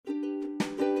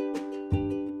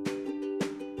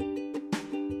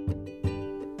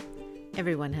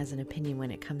Everyone has an opinion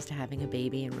when it comes to having a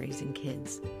baby and raising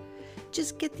kids.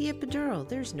 Just get the epidural.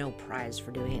 There's no prize for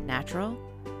doing it natural.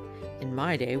 In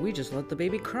my day, we just let the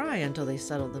baby cry until they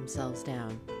settled themselves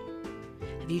down.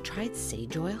 Have you tried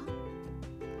sage oil?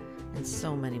 And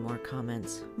so many more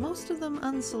comments, most of them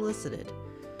unsolicited.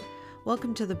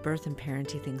 Welcome to the Birth and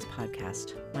Parenting Things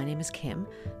podcast. My name is Kim,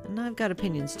 and I've got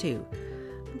opinions too.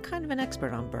 I'm kind of an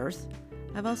expert on birth.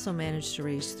 I've also managed to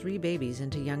raise 3 babies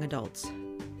into young adults.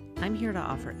 I'm here to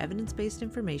offer evidence-based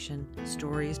information,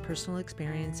 stories, personal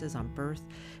experiences on birth,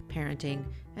 parenting,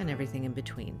 and everything in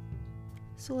between.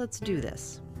 So let's do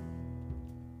this.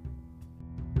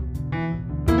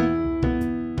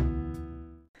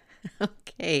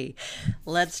 Okay,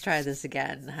 let's try this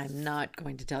again. I'm not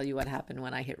going to tell you what happened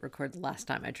when I hit record the last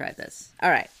time I tried this. All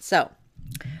right, so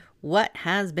what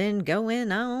has been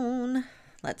going on?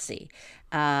 Let's see.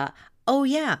 Oh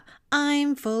yeah,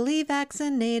 I'm fully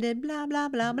vaccinated, blah, blah,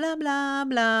 blah, blah, blah,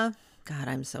 blah. God,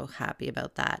 I'm so happy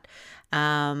about that.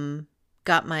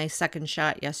 Got my second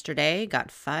shot yesterday, got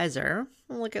Pfizer.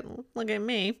 Look at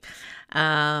me.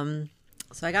 So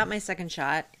I got my second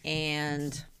shot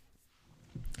and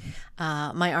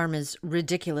my arm is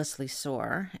ridiculously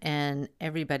sore and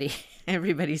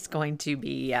everybody's going to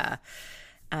be, what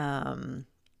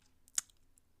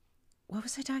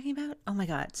was I talking about? Oh my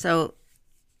God. So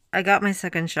I got my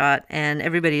second shot and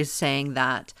everybody's saying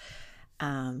that,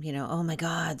 oh my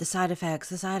God, the side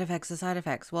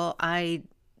effects. Well, I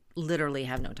literally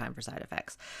have no time for side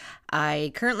effects.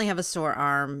 I currently have a sore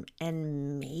arm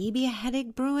and maybe a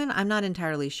headache brewing. I'm not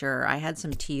entirely sure. I had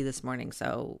some tea this morning,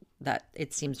 so that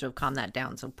it seems to have calmed that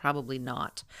down. So probably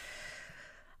not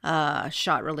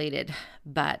shot related,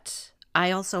 but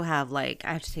I also have I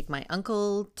have to take my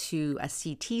uncle to a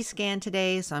CT scan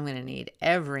today. So I'm going to need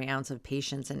every ounce of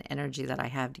patience and energy that I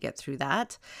have to get through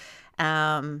that.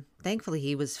 Thankfully,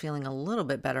 he was feeling a little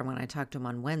bit better when I talked to him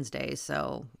on Wednesday.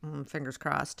 So fingers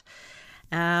crossed.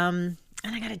 And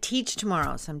I got to teach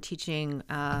tomorrow. So I'm teaching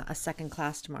a second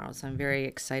class tomorrow. So I'm very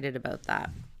excited about that,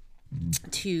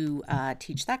 to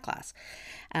teach that class.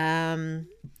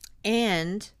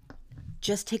 And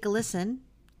just take a listen.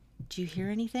 Do you hear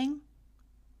anything?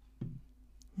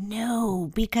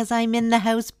 No, because I'm in the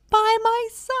house by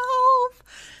myself.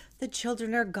 The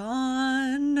children are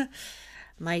gone.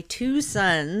 My 2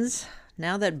 sons,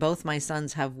 now that both my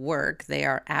sons have work, they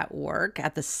are at work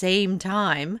at the same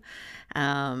time.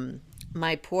 My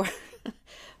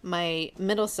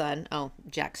middle son, oh,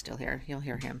 Jack's still here. You'll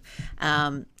hear him.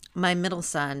 My middle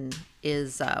son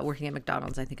is working at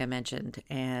McDonald's, I think I mentioned,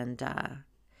 and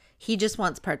he just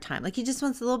wants part-time. He just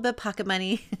wants a little bit of pocket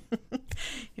money. You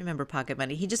remember pocket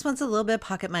money? He just wants a little bit of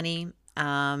pocket money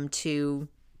to,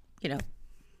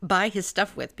 buy his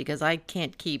stuff with, because I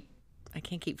can't keep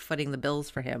footing the bills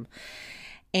for him.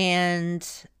 And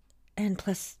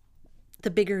plus, the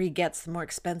bigger he gets, the more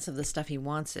expensive the stuff he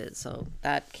wants is. So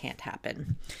that can't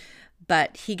happen.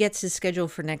 But he gets his schedule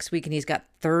for next week and he's got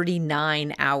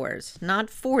 39 hours,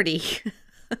 not 40,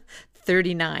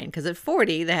 39. Because at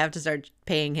 40, they have to start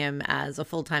paying him as a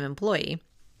full-time employee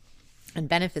and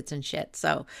benefits and shit.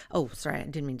 So, oh, sorry, I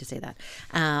didn't mean to say that.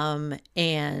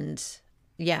 And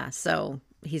yeah, so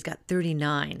he's got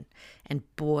 39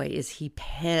 and boy, is he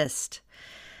pissed.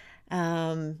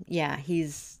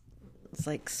 It's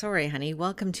like, sorry, honey,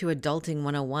 welcome to Adulting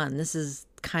 101. This is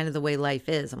kind of the way life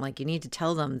is. I'm like, you need to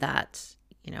tell them that,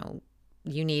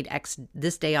 you need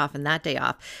this day off and that day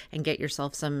off and get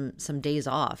yourself some days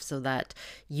off so that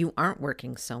you aren't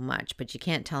working so much. But you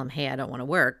can't tell them, hey, I don't want to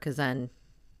work, because then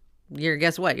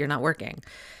guess what? You're not working.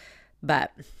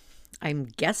 But I'm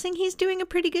guessing he's doing a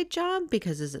pretty good job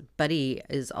because his buddy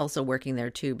is also working there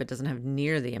too, but doesn't have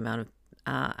near the amount of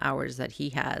hours that he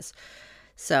has.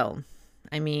 So,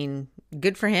 I mean,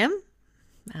 good for him.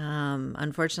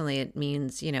 Unfortunately, it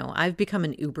means, I've become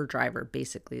an Uber driver,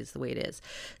 basically, is the way it is.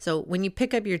 So when you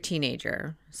pick up your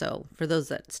teenager, so for those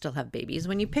that still have babies,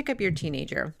 when you pick up your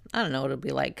teenager, I don't know, it'll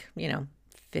be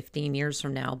 15 years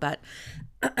from now, but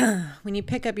when you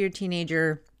pick up your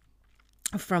teenager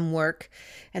from work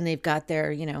and they've got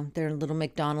their little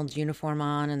McDonald's uniform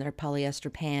on and their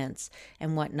polyester pants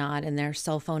and whatnot and their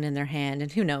cell phone in their hand,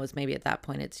 and who knows, maybe at that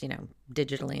point it's,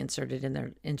 digitally inserted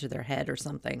into their head or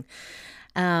something.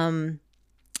 And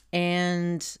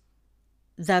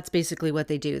that's basically what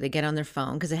they do. They get on their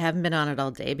phone because they haven't been on it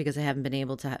all day, because they haven't been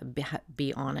able to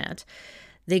be on it.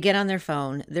 They get on their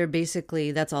phone.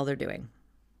 That's all they're doing.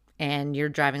 And you're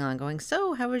driving along going,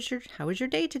 so how was your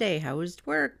day today? How was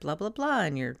work? Blah, blah, blah.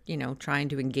 And you're, trying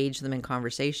to engage them in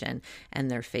conversation,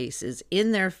 and their face is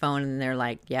in their phone and they're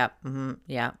like, yep,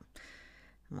 yeah.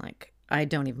 I'm like, I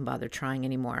don't even bother trying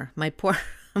anymore. My poor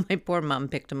My poor mom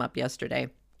picked him up yesterday.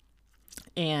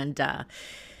 And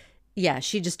yeah,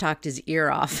 she just talked his ear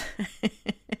off.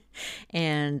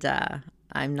 And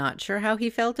I'm not sure how he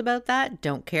felt about that.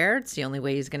 Don't care. It's the only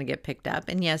way he's going to get picked up.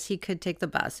 And yes, he could take the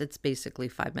bus. It's basically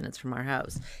 5 minutes from our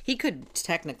house. He could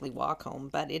technically walk home,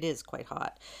 but it is quite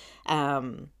hot.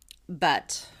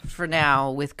 But for now,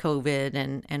 with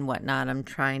COVID and whatnot, I'm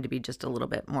trying to be just a little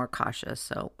bit more cautious.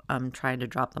 So I'm trying to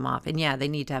drop them off. And yeah, they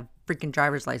need to have freaking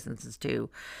driver's licenses too.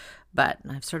 But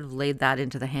I've sort of laid that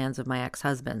into the hands of my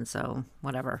ex-husband. So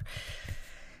whatever.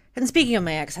 And speaking of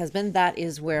my ex-husband, that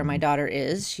is where my daughter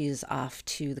is. She's off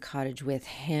to the cottage with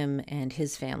him and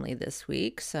his family this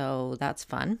week. So that's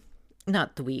fun.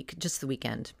 Not the week, just the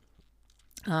weekend.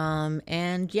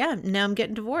 And yeah, now I'm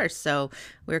getting divorced. So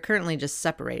we're currently just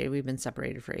separated. We've been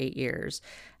separated for 8 years.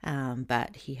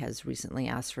 But he has recently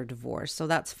asked for divorce. So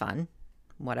that's fun.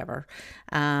 Whatever.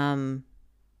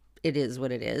 It is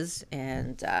what it is.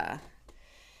 And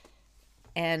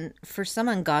for some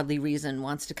ungodly reason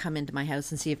wants to come into my house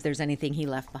and see if there's anything he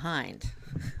left behind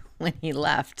when he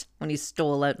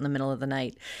stole out in the middle of the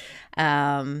night.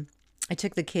 I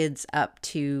took the kids up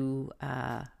to,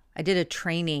 I did a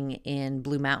training in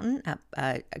Blue Mountain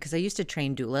because I used to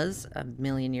train doulas a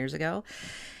million years ago.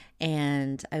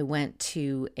 And I went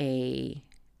to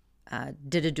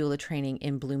did a doula training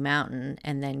in Blue Mountain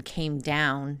and then came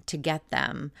down to get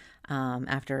them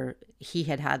after he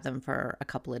had them for a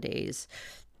couple of days.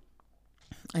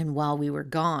 And while we were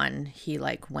gone, he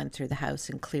went through the house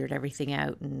and cleared everything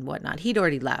out and whatnot. He'd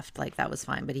already left, that was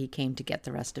fine, but he came to get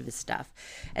the rest of his stuff.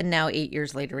 And now 8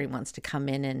 years later, he wants to come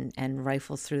in and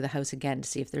rifle through the house again to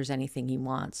see if there's anything he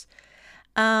wants.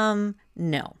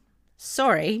 No,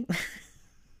 sorry,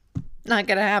 not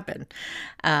gonna happen.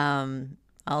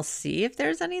 I'll see if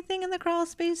there's anything in the crawl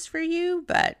space for you,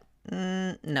 but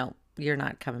no, you're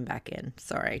not coming back in.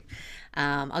 Sorry.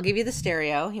 I'll give you the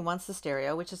stereo. He wants the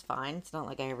stereo, which is fine. It's not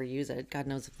like I ever use it. God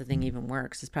knows if the thing even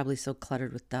works. It's probably so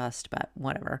cluttered with dust, but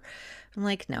whatever. I'm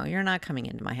like, no, you're not coming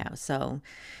into my house. So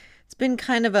it's been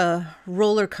kind of a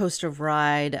roller coaster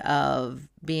ride of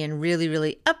being really,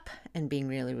 really up and being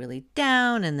really, really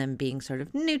down and then being sort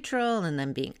of neutral and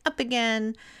then being up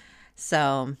again.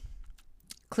 So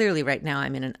clearly right now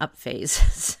I'm in an up phase,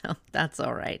 so that's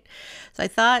all right. So I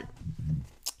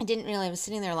was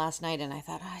sitting there last night and I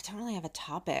thought, I don't really have a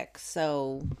topic.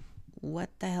 So what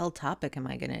the hell topic am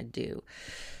I going to do?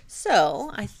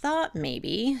 So I thought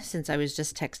maybe, since I was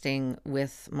just texting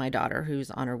with my daughter who's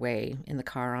on her way in the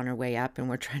car on her way up, and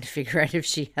we're trying to figure out if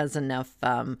she has enough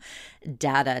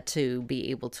data to be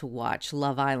able to watch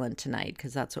Love Island tonight,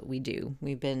 because that's what we do.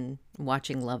 We've been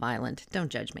watching Love Island.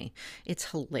 Don't judge me.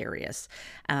 It's hilarious.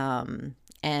 And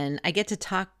I get to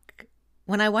talk.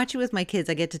 When I watch it with my kids,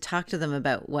 I get to talk to them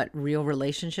about what real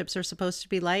relationships are supposed to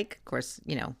be like. Of course,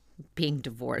 being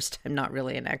divorced, I'm not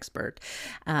really an expert.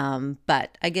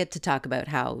 But I get to talk about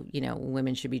how,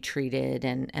 women should be treated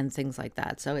and things like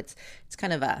that. So it's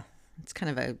kind of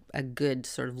a good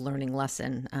sort of learning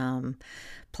lesson.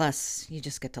 Plus you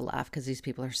just get to laugh because these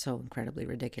people are so incredibly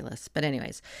ridiculous. But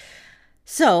anyways,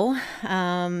 so,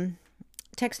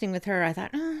 texting with her, I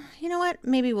thought, you know what?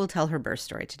 Maybe we'll tell her birth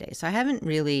story today. So I haven't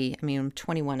really, I'm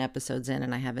 21 episodes in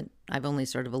and I've only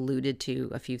sort of alluded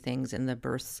to a few things in the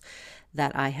births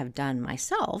that I have done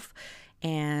myself.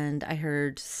 And I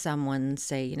heard someone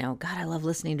say, God, I love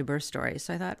listening to birth stories.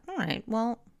 So I thought, all right,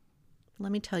 well,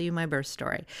 let me tell you my birth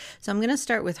story. So I'm going to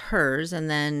start with hers, and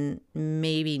then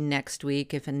maybe next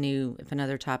week, if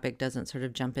another topic doesn't sort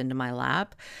of jump into my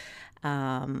lap,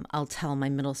 I'll tell my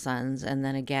middle sons, and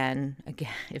then again,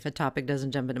 if a topic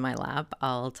doesn't jump into my lap,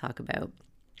 I'll talk about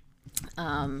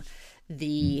my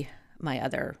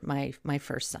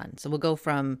first son. So we'll go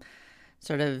from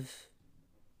sort of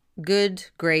good,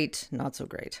 great, not so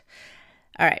great.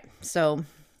 All right. So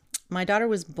my daughter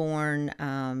was born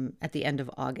at the end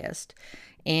of August,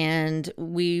 and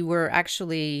we were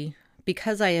actually,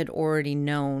 because I had already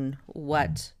known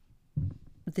what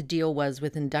the deal was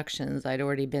with inductions, I'd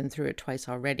already been through it twice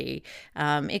already.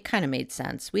 It kind of made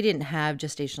sense. We didn't have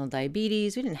gestational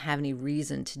diabetes. We didn't have any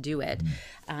reason to do it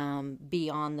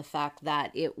beyond the fact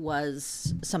that it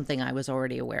was something I was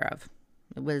already aware of.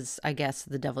 It was, I guess,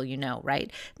 the devil you know,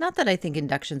 right? Not that I think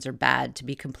inductions are bad, to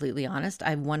be completely honest.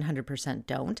 I 100%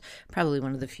 don't. Probably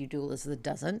one of the few doulas that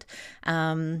doesn't.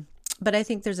 But I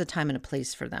think there's a time and a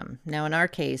place for them. Now, in our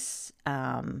case,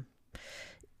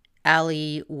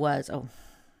 Allie was,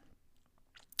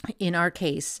 in our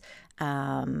case,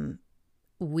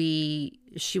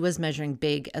 she was measuring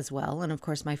big as well. And of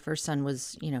course, my first son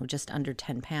was, just under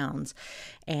 10 pounds.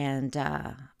 And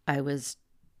I was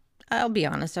I'll be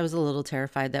honest, I was a little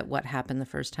terrified that what happened the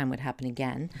first time would happen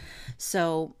again.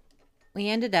 So we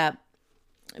ended up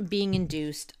being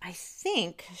induced. I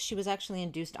think she was actually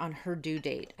induced on her due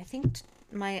date. I think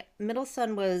my middle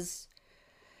son was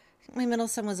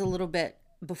a little bit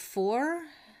before,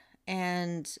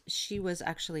 and she was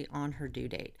actually on her due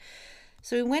date.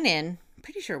 So we went in,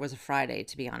 pretty sure it was a Friday,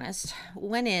 to be honest,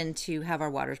 went in to have our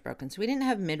waters broken. So we didn't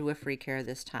have midwifery care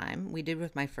this time. We did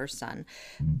with my first son,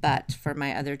 but for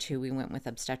my other two, we went with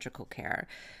obstetrical care.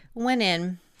 Went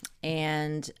in,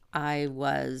 and I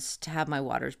was to have my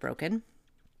waters broken.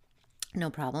 No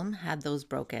problem, had those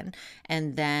broken,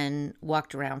 and then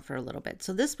walked around for a little bit.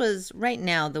 So this was right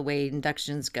now the way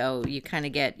inductions go. You kind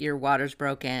of get your waters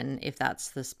broken if that's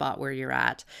the spot where you're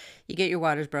at. You get your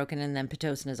waters broken, and then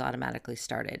Pitocin is automatically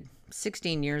started.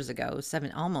 16 years ago,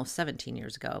 almost 17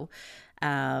 years ago,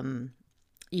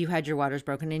 you had your waters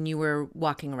broken and you were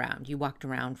walking around. You walked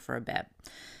around for a bit.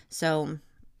 So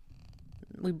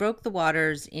we broke the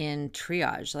waters in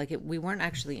triage. We weren't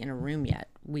actually in a room yet.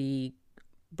 We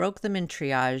broke them in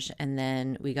triage, and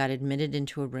then we got admitted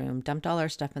into a room, dumped all our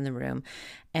stuff in the room.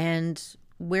 And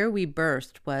where we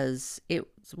birthed it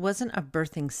wasn't a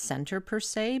birthing center per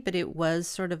se, but it was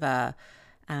sort of at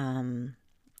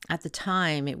the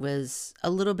time, it was a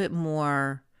little bit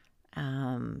more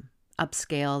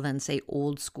upscale than, say,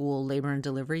 old school labor and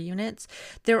delivery units.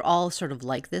 They're all sort of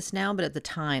like this now, but at the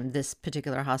time, this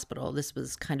particular hospital, this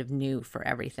was kind of new for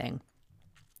everything.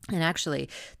 And actually,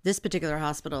 this particular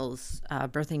hospital's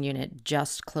birthing unit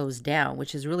just closed down,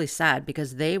 which is really sad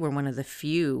because they were one of the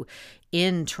few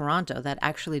in Toronto that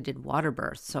actually did water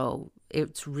birth. So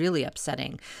it's really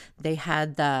upsetting.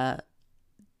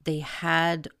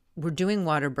 Were doing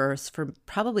water births for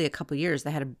probably a couple years.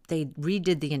 They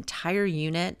redid the entire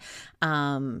unit,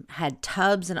 had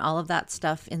tubs and all of that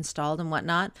stuff installed and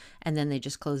whatnot, and then they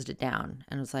just closed it down.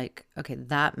 And it was like, okay,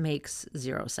 that makes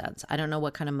zero sense. I don't know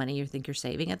what kind of money you think you're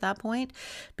saving at that point,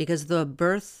 because the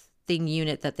birthing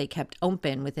unit that they kept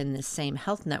open within this same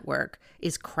health network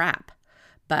is crap.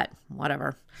 But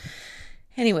whatever.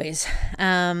 Anyways,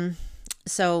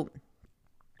 so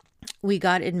we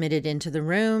got admitted into the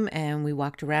room and we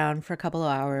walked around for a couple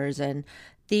of hours, and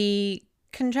the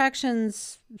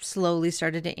contractions slowly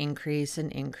started to increase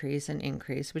and increase and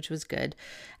increase, which was good.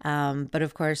 But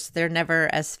of course, they're never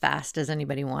as fast as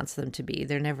anybody wants them to be.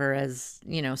 They're never as,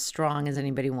 strong as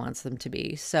anybody wants them to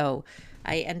be. So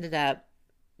I ended up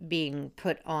being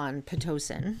put on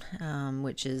Pitocin,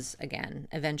 which is, again,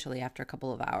 eventually after a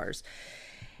couple of hours.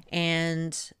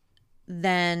 And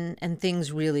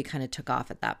things really kind of took off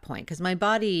at that point, because my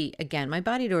body had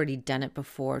already done it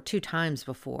before, 2 times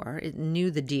before. It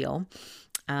knew the deal.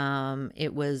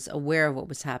 It was aware of what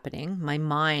was happening. My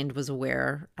mind was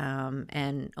aware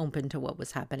and open to what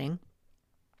was happening.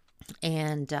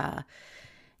 And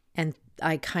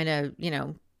I kind of,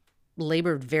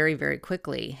 labored very, very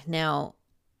quickly. Now,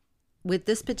 with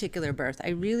this particular birth, I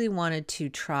really wanted to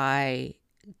try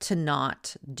to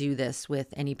not do this with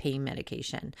any pain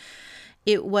medication.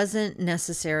 It wasn't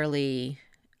necessarily,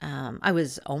 I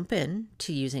was open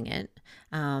to using it,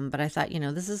 but I thought,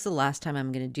 this is the last time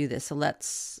I'm going to do this. So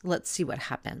let's see what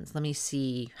happens. Let me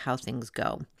see how things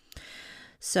go.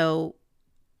 So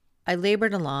I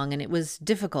labored along, and it was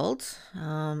difficult.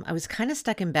 I was kind of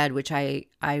stuck in bed, which I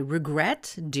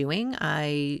regret doing.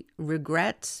 I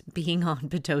regret being on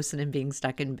Pitocin and being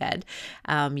stuck in bed.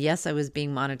 Yes, I was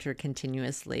being monitored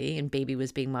continuously, and baby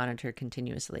was being monitored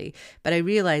continuously. But I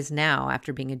realize now,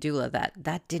 after being a doula,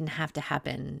 that didn't have to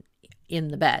happen in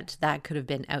the bed. That could have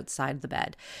been outside the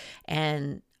bed.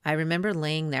 And I remember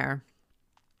laying there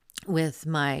with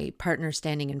my partner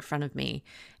standing in front of me,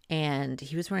 and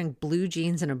he was wearing blue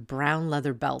jeans and a brown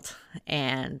leather belt,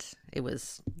 and it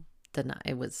was the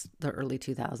early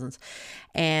 2000s.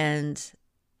 And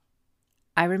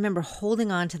I remember holding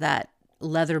on to that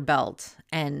leather belt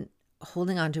and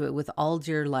holding on to it with all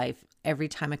dear life every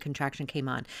time a contraction came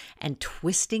on, and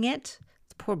twisting it.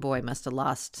 The poor boy must have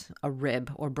lost a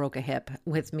rib or broke a hip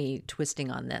with me twisting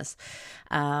on this.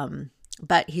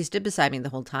 But he stood beside me the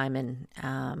whole time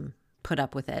and put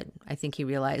up with it. I think he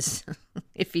realized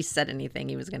if he said anything,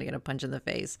 he was going to get a punch in the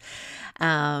face.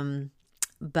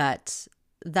 But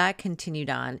that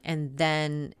continued on. And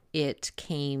then it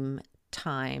came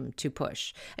time to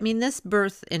push. I mean, this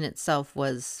birth in itself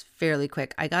was fairly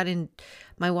quick.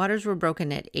 My waters were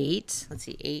broken at 8. Let's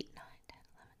see, 8, 9, 10,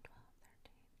 11, 12,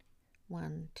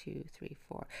 13. 1, 2, 3,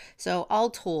 4. So all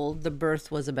told, the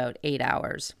birth was about 8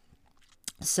 hours.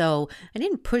 So I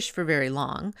didn't push for very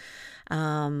long.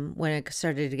 When I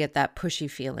started to get that pushy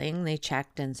feeling, they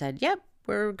checked and said, yep,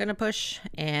 were going to push.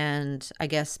 And I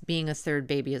guess being a third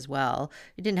baby as well,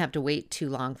 you didn't have to wait too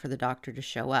long for the doctor to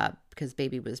show up because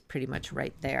baby was pretty much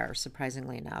right there,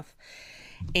 surprisingly enough.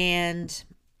 And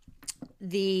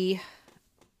the,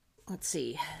 let's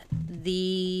see,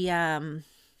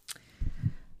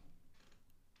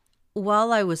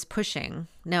 while I was pushing,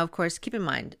 now, of course, keep in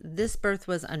mind, this birth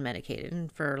was unmedicated.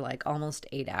 And for like almost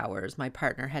 8 hours, my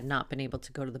partner had not been able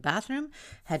to go to the bathroom,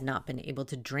 had not been able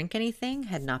to drink anything,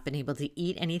 had not been able to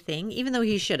eat anything, even though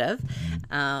he should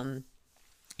have.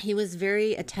 He was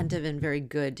very attentive and very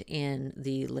good in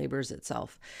the labors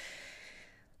itself.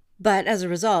 But as a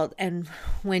result, and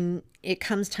when it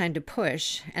comes time to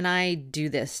push, and I do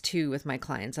this too with my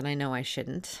clients, and I know I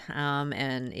shouldn't.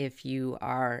 And if you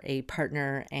are a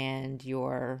partner and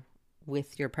you're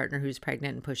with your partner who's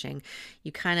pregnant and pushing,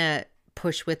 you kind of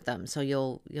push with them. So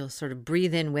you'll sort of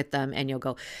breathe in with them, and you'll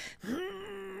go,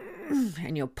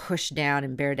 and you'll push down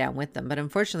and bear down with them. But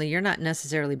unfortunately, you're not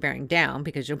necessarily bearing down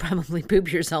because you'll probably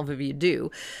poop yourself if you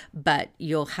do, but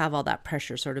you'll have all that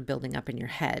pressure sort of building up in your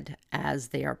head as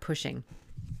they are pushing.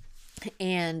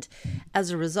 And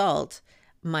as a result,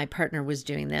 my partner was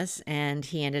doing this and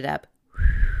he ended up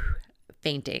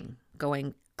fainting,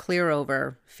 going clear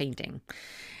over, fainting.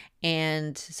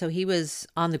 And so he was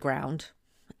on the ground,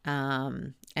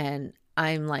 and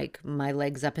I'm like, my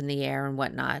legs up in the air and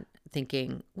whatnot,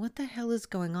 thinking, what the hell is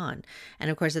going on?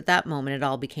 And of course, at that moment, it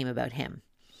all became about him.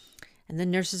 And the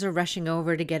nurses are rushing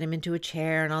over to get him into a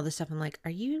chair and all this stuff. I'm like,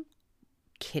 are you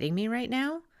kidding me right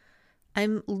now?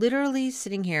 I'm literally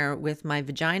sitting here with my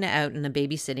vagina out and a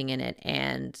baby sitting in it.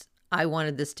 And I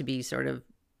wanted this to be sort of,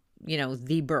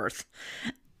 the birth.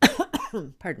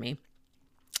 Pardon me.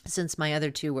 Since my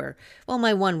other two were, well,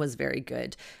 my one was very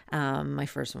good. My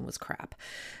first one was crap.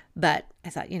 But I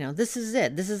thought, this is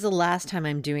it. This is the last time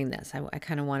I'm doing this. I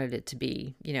kind of wanted it to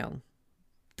be,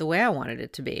 the way I wanted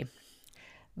it to be.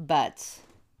 But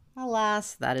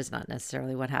alas, that is not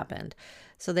necessarily what happened.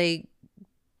 So they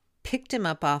picked him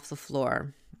up off the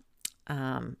floor,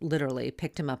 literally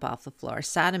picked him up off the floor,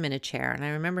 sat him in a chair. And I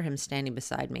remember him standing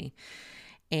beside me.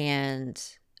 And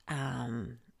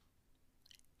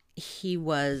he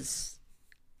was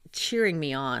cheering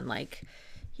me on like,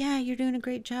 yeah, you're doing a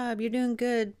great job. You're doing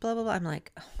good, blah, blah, blah. I'm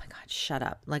like, oh my God, shut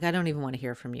up. Like, I don't even want to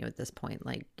hear from you at this point.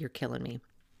 Like, you're killing me.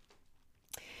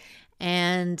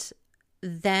 And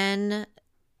then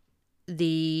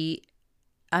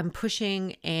I'm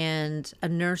pushing and I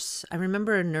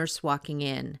remember a nurse walking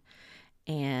in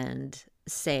and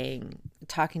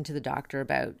talking to the doctor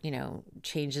about,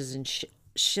 changes in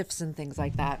shifts and things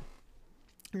like that.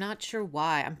 I'm not sure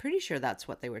why. I'm pretty sure that's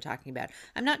what they were talking about.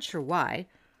 I'm not sure why.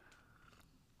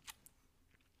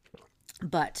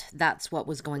 But that's what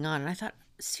was going on. And I thought,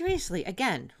 seriously,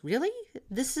 again, really?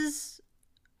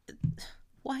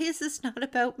 Why is this not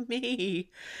about me?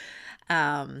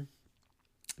 And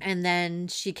then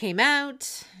she came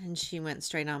out and she went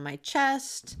straight on my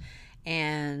chest.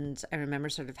 And I remember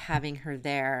sort of having her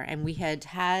there. And we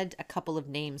had a couple of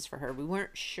names for her. We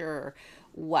weren't sure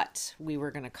what we were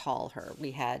going to call her.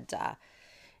 We had,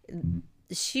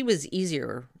 she was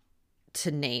easier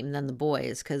to name than the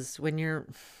boys because when your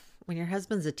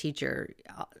husband's a teacher,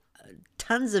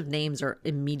 tons of names are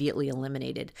immediately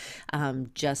eliminated,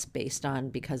 just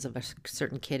because of a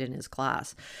certain kid in his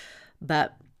class.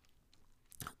 But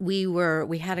we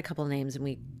had a couple of names and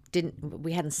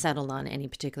we hadn't settled on any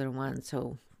particular one.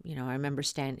 So, I remember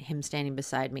him standing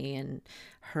beside me and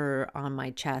her on my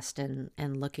chest and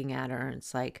looking at her. And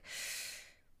it's like,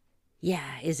 yeah,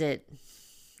 I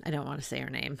don't want to say her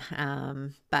name.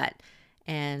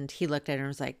 And he looked at her and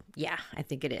was like, yeah, I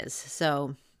think it is.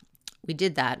 So we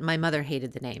did that. My mother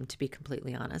hated the name, to be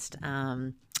completely honest.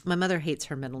 My mother hates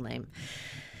her middle name.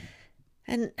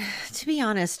 And to be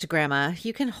honest, Grandma,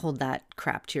 you can hold that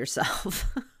crap to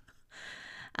yourself.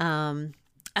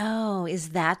 Oh, is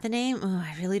that the name? Oh,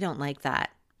 I really don't like that.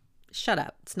 Shut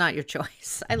up. It's not your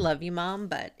choice. I love you, Mom,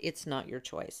 but it's not your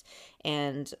choice.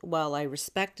 And while I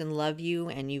respect and love you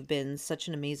and you've been such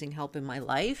an amazing help in my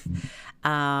life,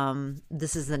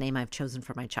 this is the name I've chosen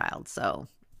for my child. So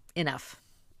enough.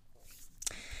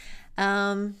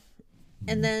 And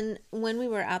then when we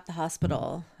were at the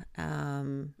hospital,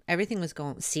 everything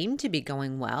seemed to be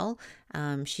going well.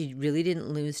 She really didn't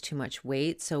lose too much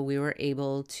weight, so we were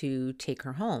able to take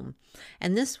her home.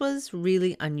 And this was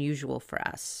really unusual for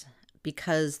us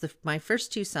because my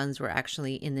first two sons were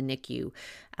actually in the NICU.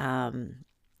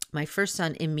 My first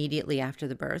son immediately after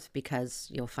the birth, because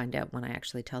you'll find out when I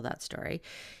actually tell that story,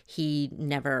 he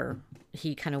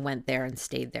kind of went there and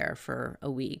stayed there for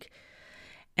a week.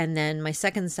 And then my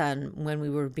second son, when we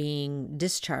were being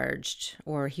discharged,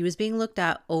 or he was being looked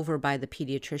at over by the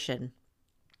pediatrician,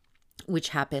 which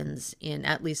happens in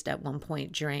at least at one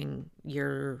point during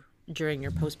your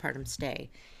postpartum stay.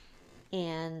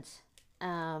 And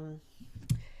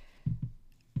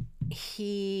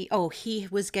he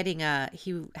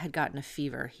had gotten a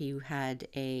fever. He had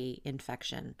a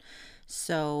infection.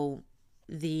 So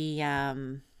the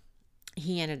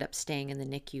he ended up staying in the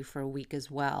NICU for a week as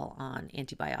well on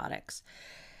antibiotics.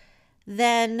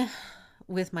 Then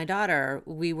with my daughter,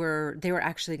 they were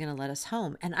actually going to let us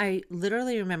home. And I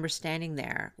literally remember standing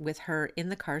there with her in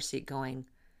the car seat going,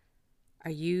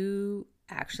 "Are you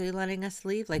actually letting us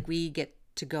leave? Like, we get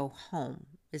to go home.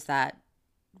 Is that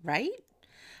right?"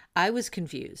 I was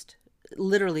confused,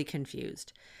 literally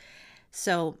confused.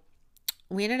 So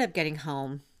we ended up getting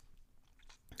home,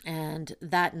 and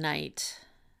that night,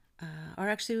 or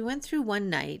actually, we went through one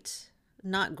night,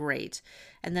 not great.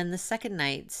 And then the second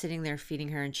night, sitting there feeding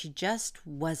her, and she just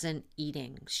wasn't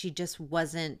eating. She just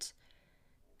wasn't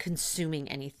consuming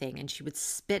anything, and she would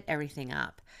spit everything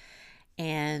up.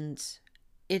 And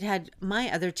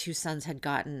my other two sons had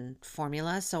gotten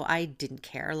formula, so I didn't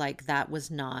care. Like,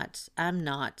 I'm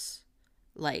not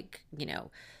like,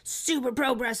 super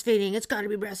pro breastfeeding. It's got to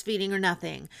be breastfeeding or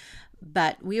nothing.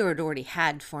 But we had already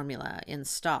had formula in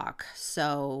stock,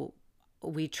 so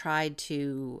we tried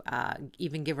to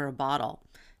even give her a bottle.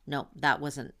 No, that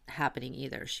wasn't happening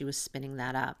either. She was spinning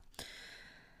that up.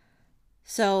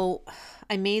 So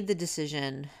I made the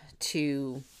decision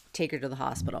to take her to the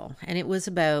hospital. And it was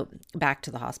back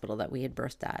to the hospital that we had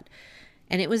birthed at.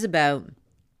 And it was about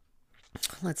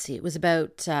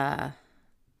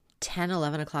 10,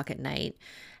 11 o'clock at night.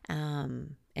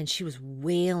 And she was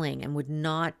wailing and would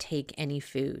not take any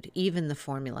food, even the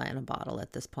formula in a bottle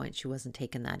at this point. She wasn't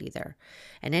taking that either.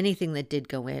 And anything that did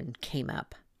go in came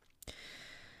up.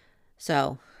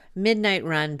 So midnight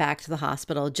run back to the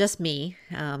hospital, just me,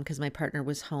 because my partner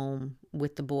was home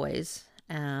with the boys.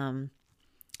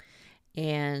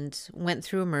 And went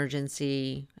through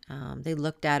emergency. They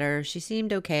looked at her. She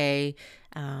seemed okay,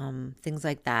 things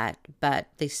like that. But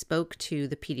they spoke to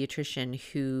the pediatrician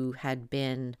who had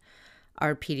been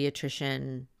our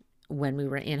pediatrician when we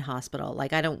were in hospital.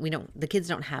 Like, the kids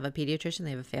don't have a pediatrician.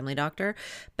 They have a family doctor,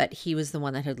 but he was the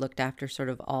one that had looked after sort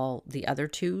of all the other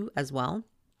two as well.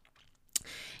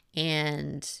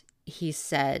 And he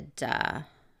said,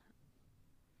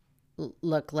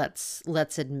 look,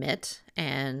 let's admit,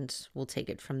 and we'll take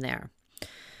it from there.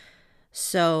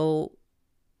 So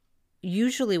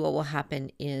usually what will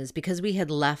happen is, because we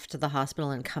had left the hospital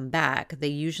and come back, they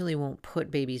usually won't put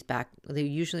babies back. They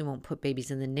usually won't put babies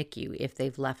in the NICU if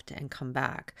they've left and come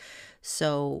back.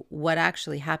 So what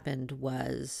actually happened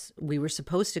was we were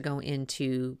supposed to go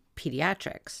into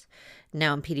pediatrics.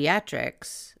 Now in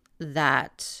pediatrics,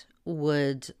 that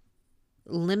would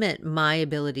limit my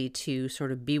ability to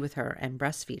sort of be with her and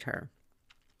breastfeed her.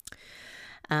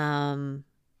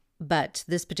 But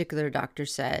this particular doctor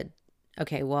said,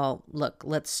 okay, well, look,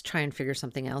 let's try and figure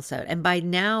something else out. And by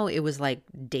now it was like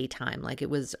daytime, like it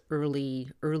was early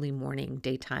morning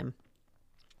daytime.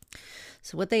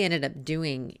 So what they ended up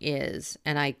doing is,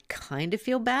 and I kind of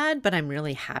feel bad, but I'm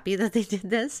really happy that they did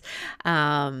this,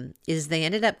 is they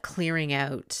ended up clearing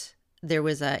out. There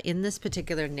was in this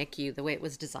particular NICU, the way it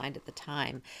was designed at the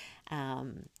time,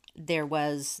 there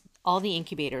was all the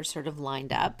incubators sort of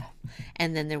lined up,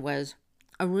 and then there was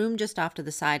a room just off to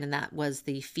the side, and that was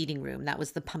the feeding room. That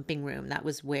was the pumping room. That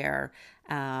was where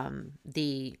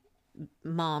the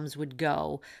moms would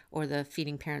go, or the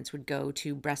feeding parents would go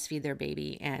to breastfeed their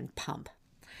baby and pump.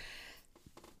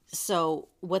 So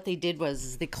what they did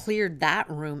was they cleared that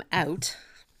room out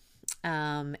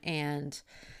and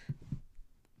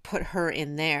put her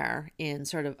in there in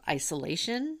sort of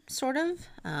isolation, sort of,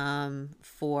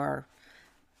 for,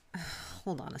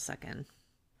 hold on a second.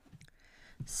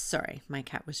 Sorry, my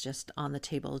cat was just on the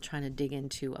table trying to dig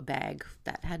into a bag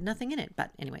that had nothing in it. But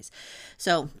anyways,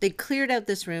 so they cleared out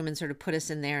this room and sort of put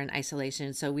us in there in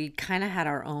isolation. So we kind of had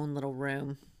our own little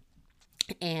room.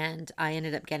 And I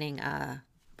ended up getting a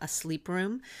sleep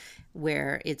room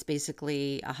where it's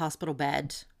basically a hospital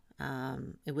bed.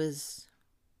 It was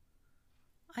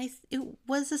a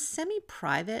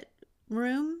semi-private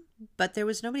room, but there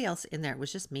was nobody else in there. It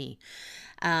was just me.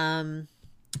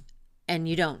 And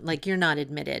you're not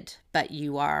admitted, but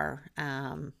you are,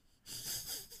 to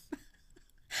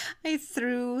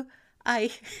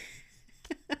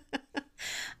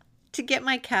get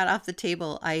my cat off the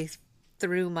table, I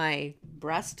threw my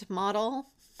breast model,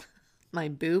 my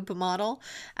boob model,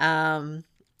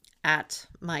 at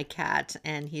my cat,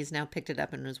 and he's now picked it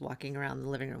up and is walking around the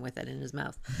living room with it in his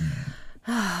mouth.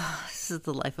 This is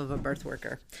the life of a birth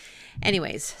worker.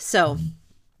 Anyways, so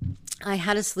I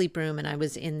had a sleep room and I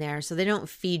was in there. So they don't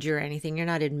feed you or anything. You're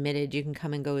not admitted. You can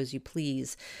come and go as you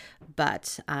please.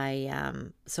 But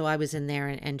so I was in there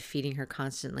and feeding her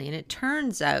constantly. And it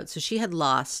turns out, so she had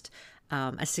lost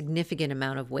a significant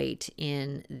amount of weight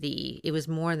it was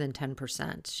more than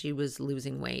 10%. She was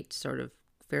losing weight sort of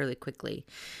fairly quickly.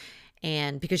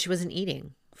 And because she wasn't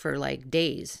eating for like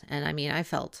days. And I mean, I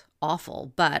felt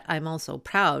awful, but I'm also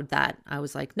proud that I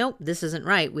was like, nope, this isn't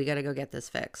right. We got to go get this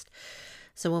fixed.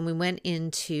 So when we went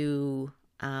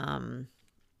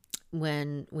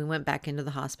back into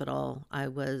the hospital, I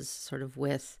was sort of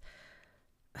with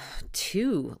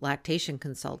two lactation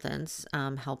consultants,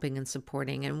 helping and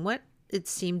supporting. And what it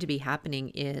seemed to be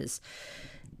happening is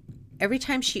every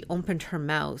time she opened her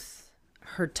mouth,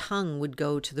 her tongue would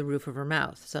go to the roof of her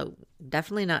mouth. So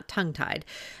definitely not tongue-tied.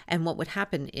 And what would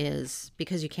happen is,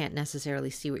 because you can't necessarily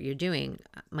see what you're doing,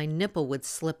 my nipple would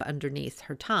slip underneath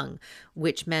her tongue,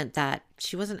 which meant that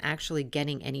she wasn't actually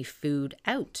getting any food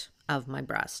out of my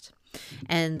breast.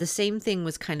 And the same thing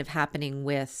was kind of happening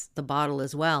with the bottle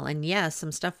as well. And yes,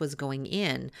 some stuff was going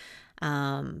in,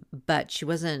 but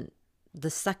the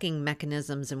sucking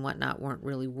mechanisms and whatnot weren't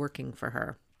really working for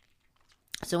her.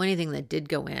 So anything that did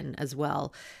go in as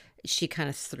well, she kind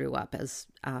of threw up as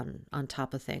on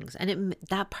top of things. And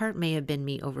that part may have been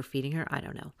me overfeeding her. I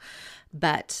don't know.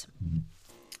 But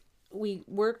we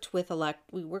worked with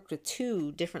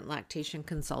two different lactation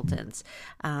consultants.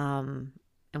 And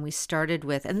we started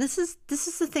with, and this is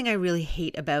the thing I really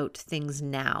hate about things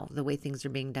now, the way things are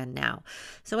being done now.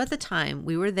 So at the time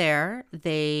we were there,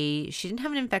 she didn't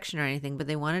have an infection or anything, but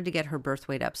they wanted to get her birth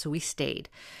weight up. So we stayed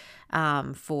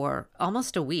for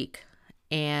almost a week,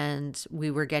 and we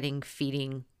were getting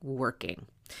feeding working.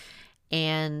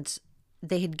 And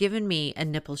they had given me a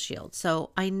nipple shield.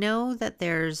 So I know that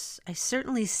I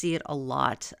certainly see it a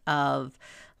lot of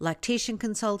lactation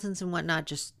consultants and whatnot,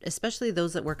 just especially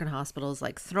those that work in hospitals,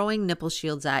 like throwing nipple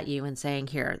shields at you and saying,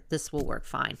 here, this will work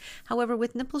fine. However,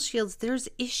 with nipple shields, there's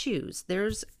issues,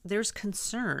 there's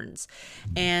concerns.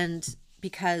 And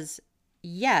because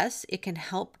yes, it can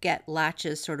help get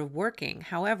latches sort of working.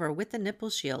 However, with the nipple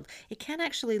shield, it can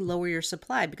actually lower your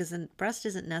supply because the breast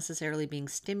isn't necessarily being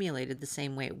stimulated the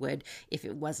same way it would if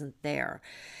it wasn't there.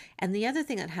 And the other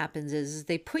thing that happens is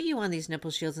they put you on these nipple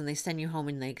shields and they send you home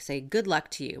and they say, good luck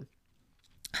to you.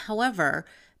 However,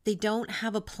 they don't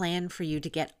have a plan for you to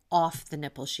get off the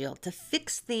nipple shield, to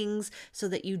fix things so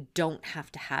that you don't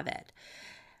have to have it.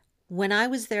 When I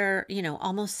was there,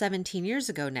 almost 17 years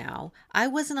ago now, I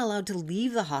wasn't allowed to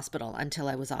leave the hospital until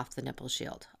I was off the nipple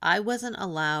shield. I wasn't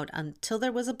allowed until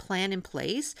there was a plan in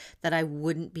place that I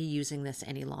wouldn't be using this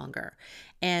any longer.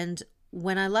 And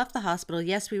when I left the hospital,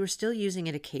 yes, we were still using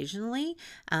it occasionally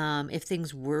if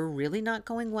things were really not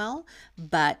going well,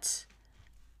 but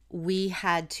things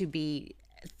had to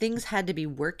be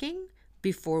working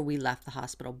before we left the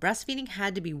hospital. Breastfeeding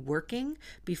had to be working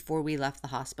before we left the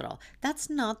hospital.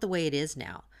 That's not the way it is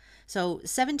now. So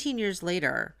 17 years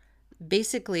later,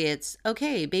 basically it's,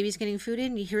 okay, baby's getting food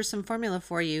in, here's some formula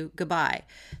for you, goodbye.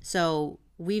 So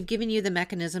we've given you the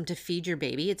mechanism to feed your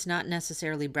baby. It's not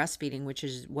necessarily breastfeeding, which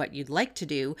is what you'd like to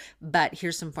do, but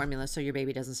here's some formula so your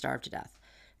baby doesn't starve to death.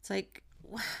 It's like,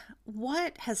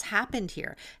 what has happened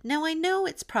here? Now, I know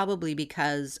it's probably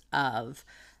because of,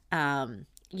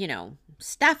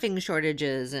 staffing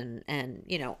shortages and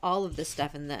all of this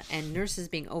stuff and nurses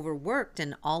being overworked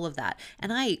and all of that.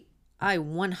 And I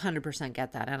 100%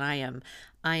 get that. And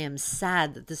I am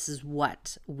sad that this is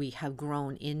what we have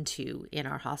grown into in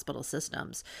our hospital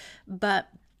systems. But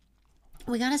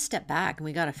we got to step back and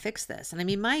we got to fix this. And I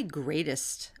mean, my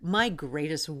greatest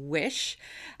wish,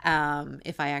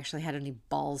 if I actually had any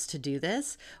balls to do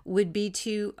this, would be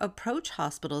to approach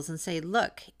hospitals and say,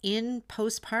 look, in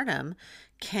postpartum,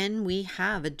 can we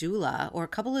have a doula or a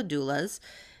couple of doulas,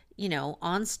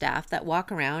 on staff that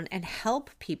walk around and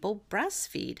help people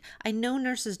breastfeed? I know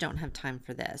nurses don't have time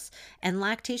for this, and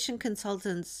lactation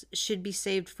consultants should be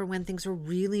saved for when things are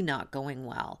really not going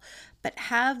well. But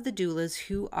have the doulas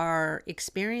who are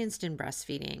experienced in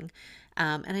breastfeeding,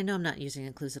 and I know I'm not using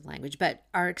inclusive language, but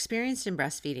are experienced in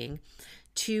breastfeeding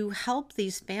to help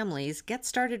these families get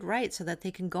started right so that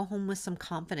they can go home with some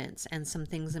confidence and some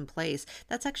things in place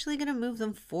that's actually going to move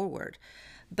them forward.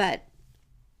 But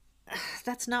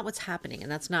that's not what's happening, and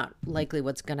that's not likely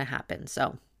what's going to happen.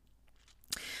 So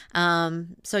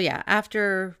yeah,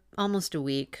 after almost a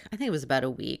week, I think it was about a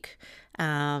week,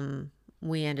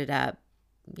 we ended up,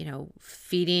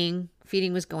 feeding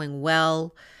was going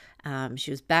well. She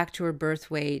was back to her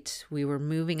birth weight. We were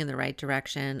moving in the right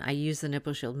direction. I used the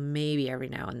nipple shield maybe every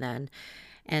now and then.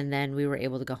 And then we were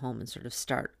able to go home and sort of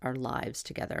start our lives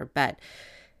together. But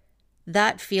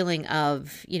that feeling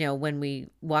of, when we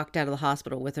walked out of the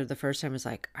hospital with her the first time was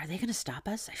like, are they going to stop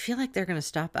us? I feel like they're going to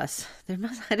stop us.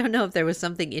 I don't know if there was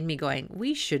something in me going,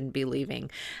 we shouldn't be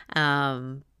leaving.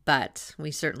 But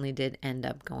we certainly did end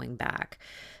up going back.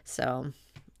 So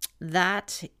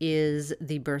that is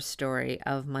the birth story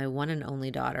of my one and only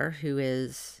daughter, who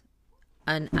is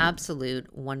an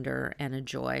absolute wonder and a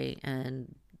joy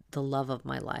and the love of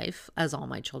my life, as all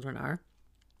my children are.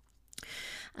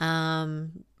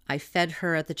 I fed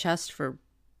her at the chest for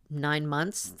 9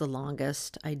 months, the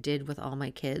longest I did with all my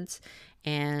kids.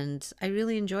 And I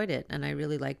really enjoyed it and I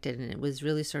really liked it. And it was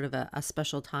really sort of a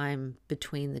special time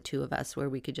between the two of us where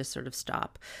we could just sort of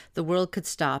stop. The world could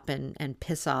stop and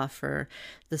piss off for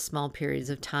the small periods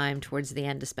of time towards the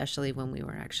end, especially when we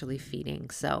were actually feeding.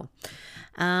 So,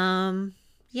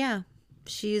 yeah,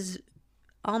 she's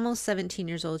almost 17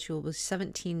 years old. She will be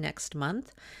 17 next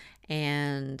month.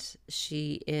 And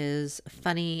she is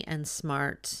funny and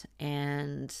smart,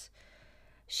 and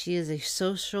she is a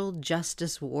social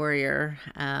justice warrior.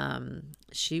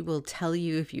 She will tell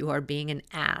you if you are being an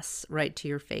ass right to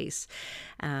your face.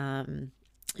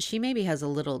 She maybe has a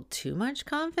little too much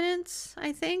confidence,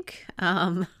 I think.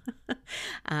 And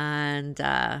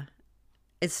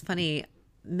it's funny,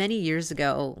 many years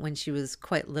ago when she was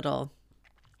quite little,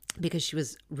 because she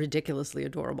was ridiculously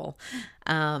adorable,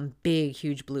 big,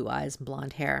 huge blue eyes,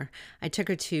 blonde hair, I took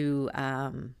her to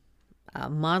a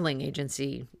modeling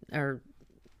agency, or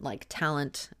like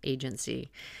talent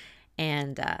agency,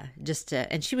 and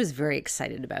and she was very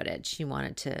excited about it. She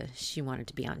wanted to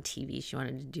be on TV. She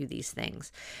wanted to do these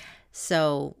things.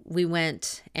 So we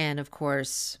went, and of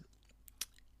course,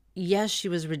 yes, she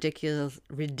was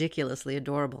ridiculously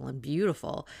adorable and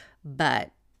beautiful,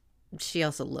 but she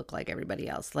also looked like everybody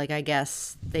else. Like, I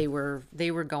guess they were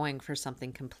going for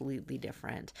something completely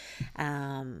different,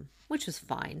 which was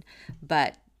fine.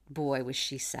 But boy, was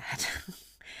she sad.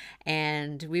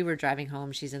 And we were driving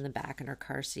home. She's in the back in her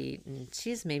car seat, and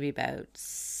she's maybe about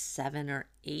 7 or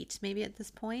 8, maybe at this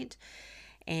point.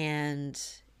 And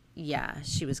yeah,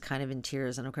 she was kind of in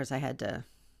tears. And of course, I had to,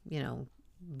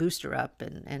 boost her up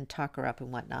and talk her up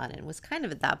and whatnot. And it was kind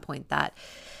of at that point that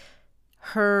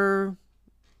her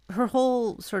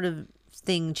whole sort of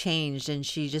thing changed, and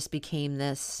she just became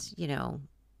this,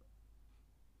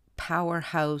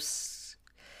 powerhouse,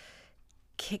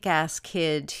 kick-ass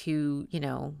kid who,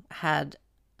 had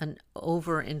an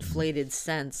overinflated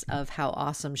sense of how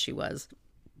awesome she was.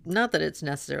 Not that it's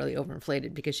necessarily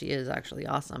overinflated, because she is actually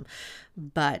awesome,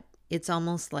 but it's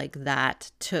almost like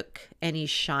that took any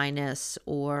shyness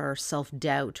or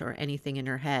self-doubt or anything in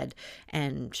her head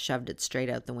and shoved it straight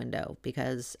out the window,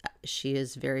 because she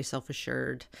is very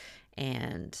self-assured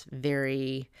and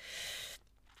very,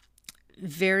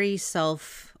 very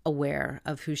self-aware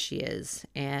of who she is.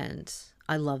 And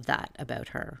I love that about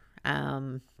her.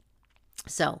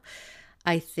 So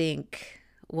I think,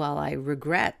 while I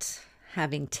regret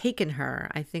having taken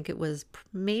her, I think it was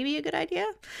maybe a good idea,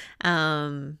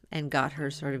 and got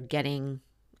her sort of getting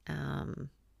to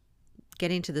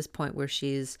this point where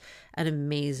she's an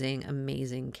amazing,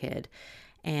 amazing kid.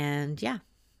 And yeah,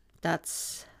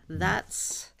 that's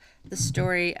the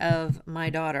story of my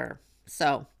daughter.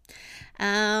 So,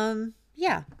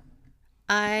 yeah.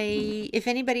 If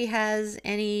anybody has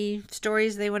any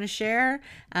stories they want to share,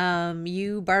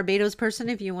 you Barbados person,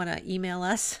 if you want to email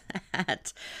us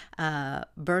at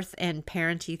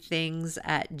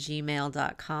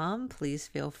birthandparentingthings@gmail.com, please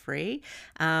feel free.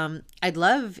 I'd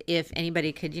love if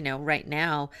anybody could, right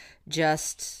now,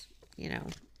 just,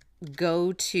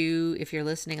 go to, if you're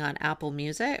listening on Apple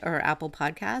Music or Apple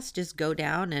Podcasts, just go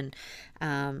down and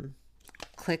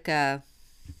click a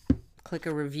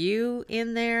review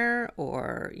in there,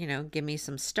 or give me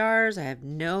some stars. I have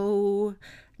no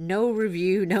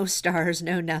review, no stars,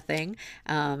 no nothing.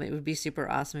 It would be super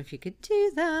awesome if you could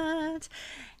do that.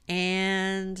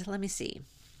 And let me see,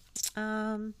 you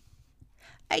know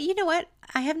what,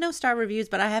 I have no star reviews,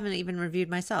 but I haven't even reviewed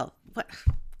myself. What?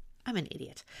 I'm an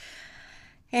idiot.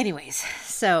 Anyways,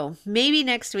 so maybe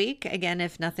next week, again,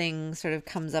 if nothing sort of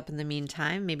comes up in the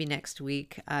meantime, maybe next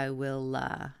week I will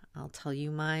I'll tell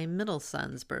you my middle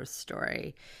son's birth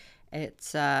story.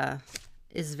 It's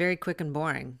is very quick and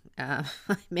boring. I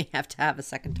may have to have a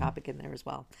second topic in there as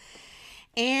well.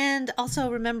 And also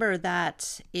remember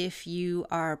that if you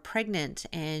are pregnant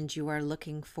and you are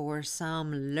looking for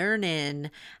some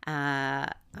learning,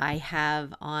 I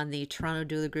have on the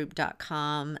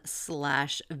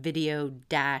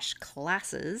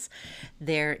TorontoDoulaGroup.com/video-classes,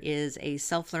 there is a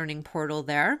self-learning portal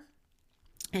there.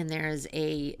 And there's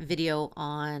a video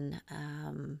on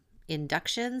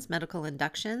inductions, medical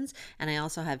inductions, and I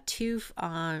also have two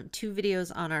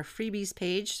videos on our freebies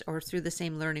page or through the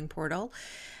same learning portal.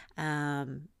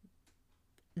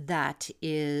 That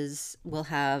is, we'll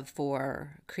have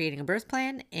for creating a birth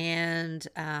plan and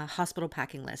a hospital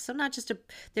packing list. So not just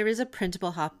there is a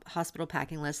printable hospital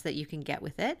packing list that you can get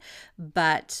with it,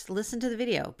 but listen to the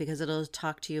video because it'll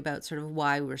talk to you about sort of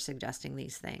why we're suggesting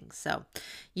these things. So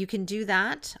you can do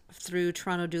that through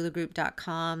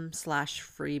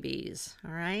torontodoulagroup.com/freebies.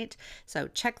 All right. So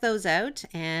check those out,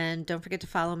 and don't forget to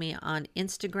follow me on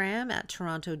Instagram at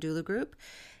Toronto Doula Group.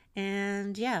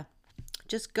 And yeah,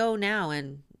 just go now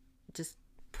and just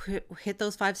hit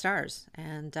those 5 stars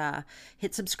and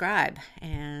hit subscribe.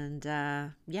 And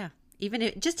yeah,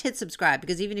 just hit subscribe,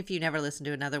 because even if you never listen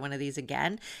to another one of these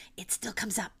again, it still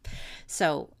comes up.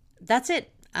 So that's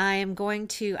it. I am going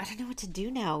to, I don't know what to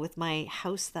do now with my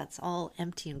house that's all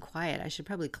empty and quiet. I should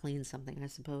probably clean something, I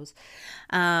suppose.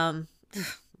 Blah.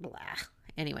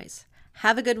 Anyways,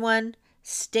 have a good one.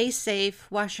 Stay safe,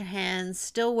 wash your hands,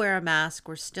 still wear a mask.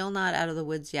 We're still not out of the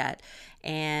woods yet.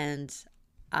 And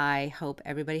I hope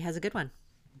everybody has a good one.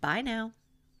 Bye now.